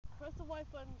press the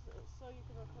white button so you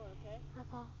can record, okay?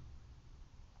 Okay.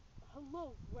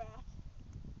 Hello, rat.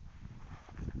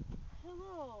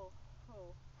 Hello.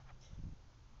 Oh.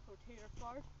 Tater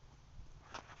fart.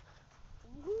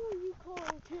 Who are you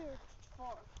calling tater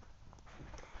fart?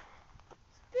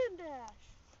 Spin dash.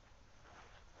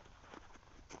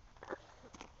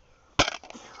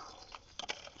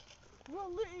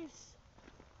 Release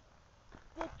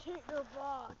the tater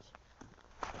bot.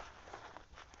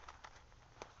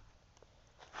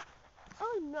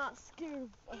 I'm not scared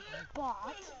of a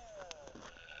bot.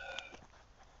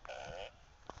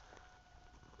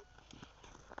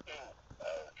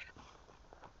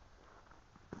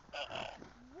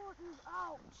 What is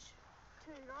ouch,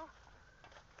 Tater?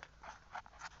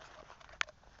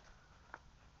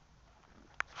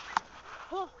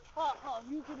 Ha ha ha,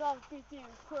 you cannot beat the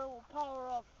incredible power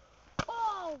of...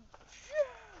 Oh,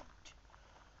 shoot!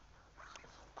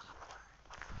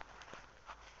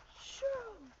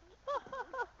 Shoot!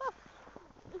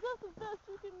 Is that the best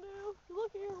you can do?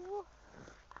 Look at your work.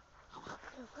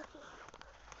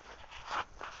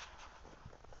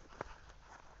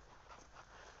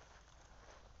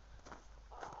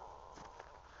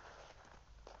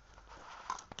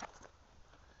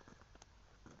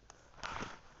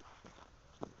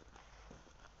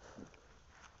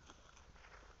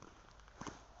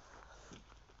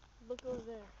 Look over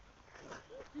there.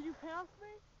 Did you pass me?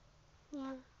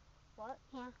 Yeah. What?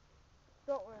 Yeah.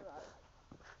 Don't worry about it.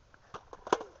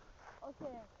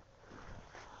 Okay.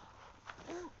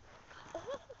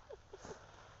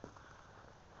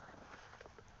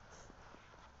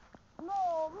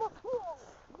 No,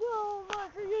 my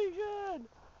creation!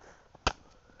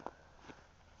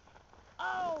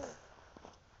 Ow!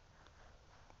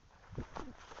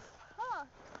 Ha!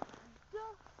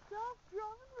 Stop,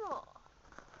 driving wrong.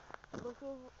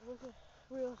 Look at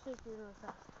real safety real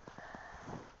fast.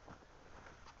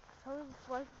 Tell me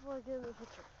right before I get in the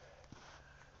picture.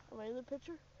 Am I in the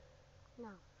picture? No.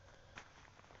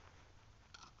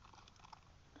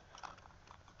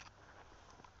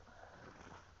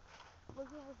 Look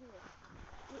over here.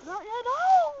 Not yet. No!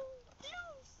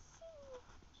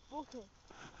 You. Okay.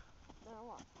 Now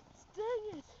what?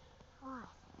 Dang it! What?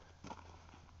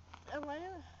 Am I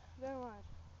in? Never mind.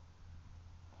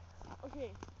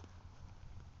 Okay.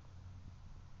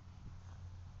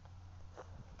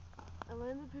 Am I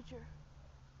in the picture?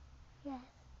 Yes,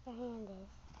 your hand is.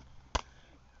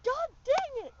 God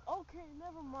dang it! Okay,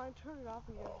 never mind. Turn it off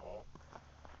again.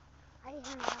 I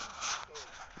turned it off.